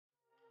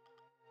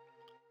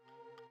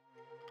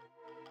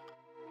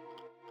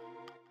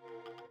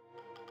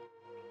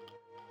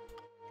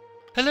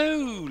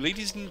Hello,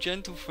 ladies and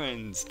gentle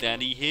friends,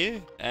 Daddy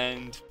here,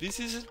 and this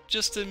is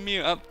just a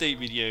mere update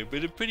video,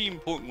 but a pretty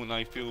important one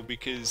I feel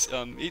because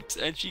it's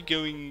actually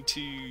going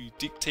to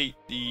dictate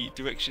the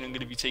direction I'm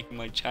going to be taking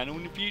my channel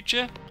in the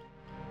future.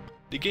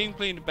 The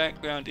gameplay in the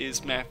background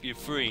is Mafia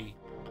 3.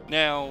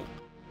 Now,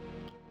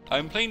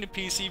 I'm playing the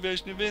PC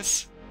version of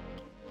this.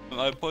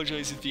 I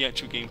apologise if the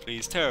actual gameplay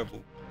is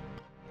terrible.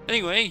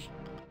 Anyway,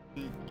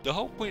 the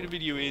whole point of the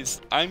video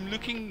is I'm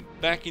looking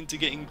back into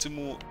getting to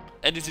more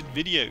edited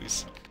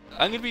videos.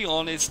 I'm gonna be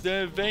honest,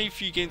 there are very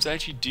few games I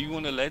actually do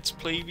want to let's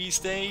play these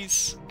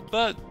days,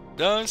 but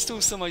there are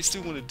still some I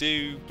still want to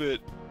do, but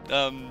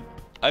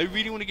I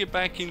really want to get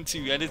back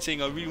into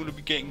editing. I really want to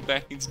be getting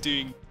back into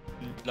doing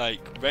like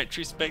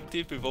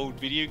retrospective of old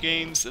video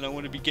games, and I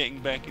want to be getting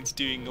back into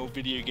doing old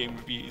video game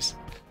reviews.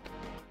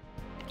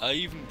 I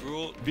even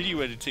brought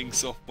video editing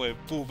software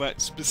for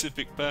that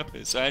specific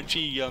purpose. I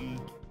actually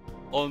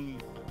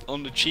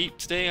on the cheap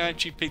today, I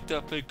actually picked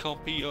up a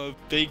copy of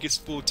Vegas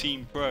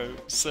 14 Pro,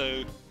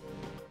 so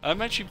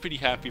I'm actually pretty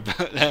happy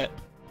about that.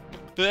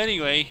 But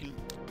anyway,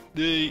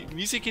 the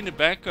music in the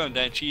background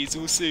actually is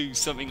also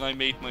something I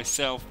made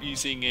myself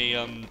using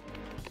a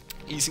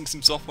using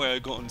some software I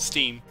got on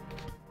Steam.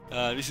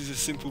 This is a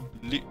simple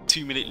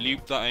 2-minute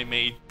loop that I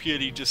made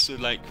purely just for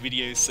like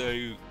videos,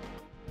 so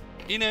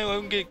you know I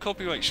won't get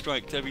copyright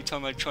striked every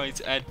time I try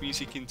to add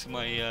music into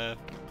my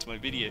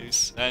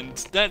videos, and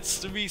that's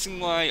the reason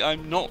why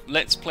I'm not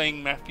let's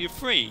playing Mafia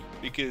 3,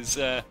 because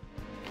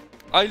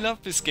I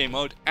love this game.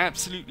 I would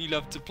absolutely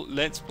love to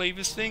let's play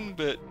this thing,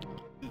 but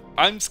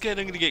I'm scared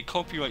I'm going to get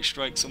copyright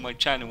strikes on my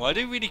channel. I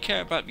don't really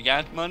care about the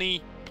ad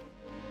money,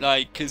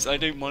 like, because I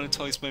don't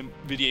monetize my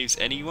videos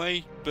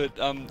anyway, but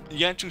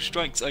the actual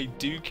strikes I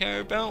do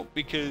care about,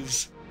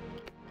 because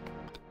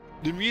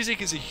the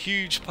music is a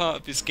huge part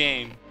of this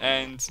game,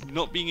 and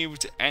not being able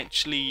to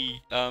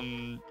actually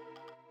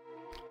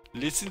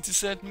listen to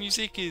certain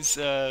music is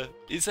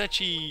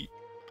actually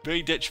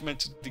very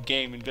detrimental to the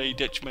game and very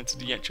detrimental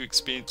to the actual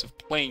experience of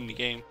playing the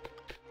game.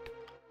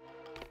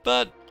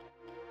 But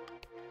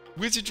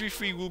Wizardry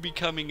 3 will be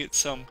coming at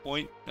some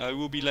point. I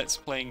will be let's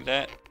playing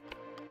that.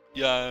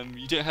 You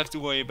don't have to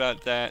worry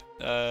about that.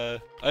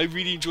 I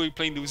really enjoy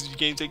playing the Wizardry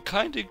games. I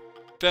kind of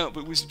felt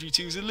that Wizardry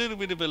 2 was a little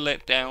bit of a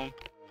letdown.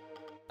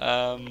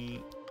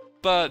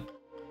 But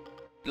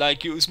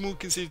like, it was more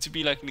considered to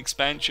be like an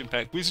expansion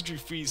pack. Wizardry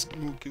 3 is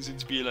more considered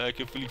to be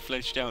like a fully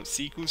fledged out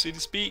sequel, so to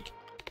speak.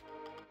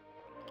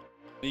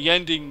 The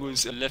ending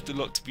was left a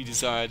lot to be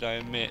desired, I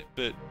admit,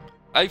 but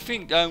I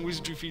think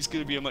Wizardry 3 is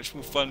going to be a much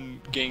more fun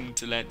game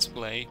to let's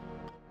play.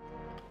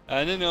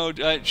 And then I would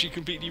actually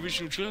complete the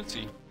original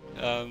trilogy,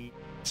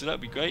 so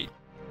that'd be great.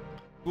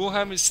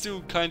 Warhammer's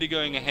still kind of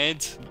going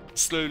ahead,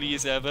 slowly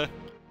as ever.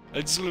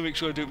 I just want to make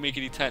sure I don't make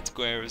any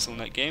tactical errors on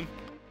that game.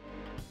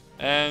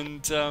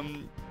 And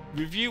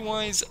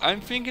review-wise,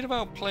 I'm thinking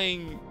about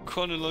playing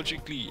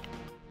chronologically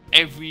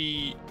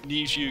every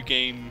Neo Geo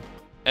game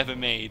ever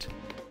made,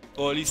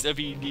 or at least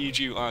every Neo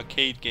Geo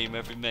arcade game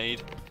ever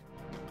made.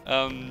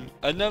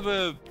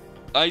 Another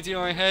idea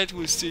I had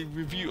was to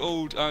review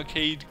old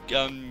arcade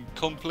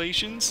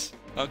compilations,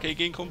 arcade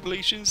game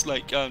compilations,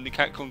 like the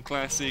Capcom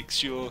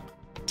Classics, your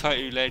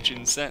Taito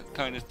Legends, that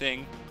kind of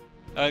thing.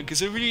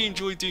 Because I really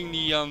enjoyed doing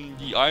the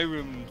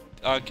Irem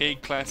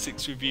Arcade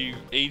Classics review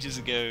ages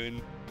ago,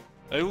 and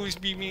I'd always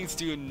be meaning to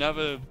do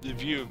another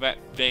review of that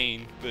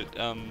vein, but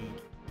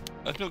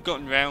I've not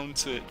gotten round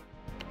to it.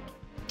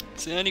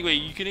 So anyway,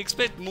 you can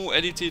expect more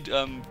edited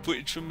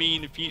footage from me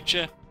in the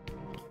future.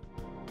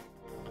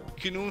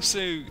 You can also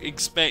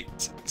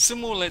expect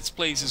some more let's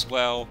plays as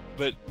well,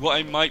 but what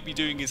I might be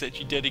doing is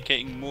actually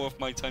dedicating more of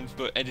my time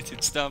for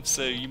edited stuff,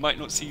 so you might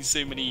not see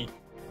so many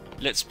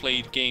let's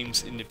played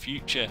games in the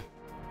future.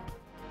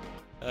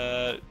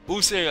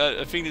 Also,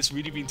 a thing that's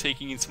really been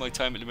taking into my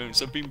time at the moment,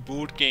 so I've been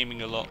board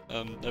gaming a lot.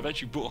 I've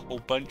actually bought a whole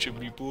bunch of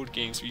new board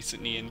games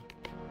recently, and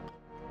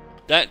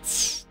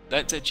that's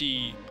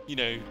actually, you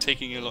know,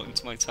 taking a lot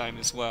into my time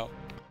as well.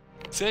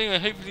 So anyway,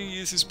 hopefully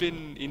this has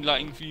been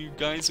enlightening for you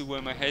guys of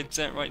where my head's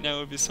at right now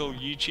with this whole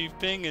YouTube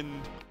thing,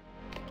 and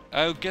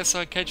I guess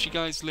I'll catch you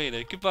guys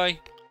later. Goodbye.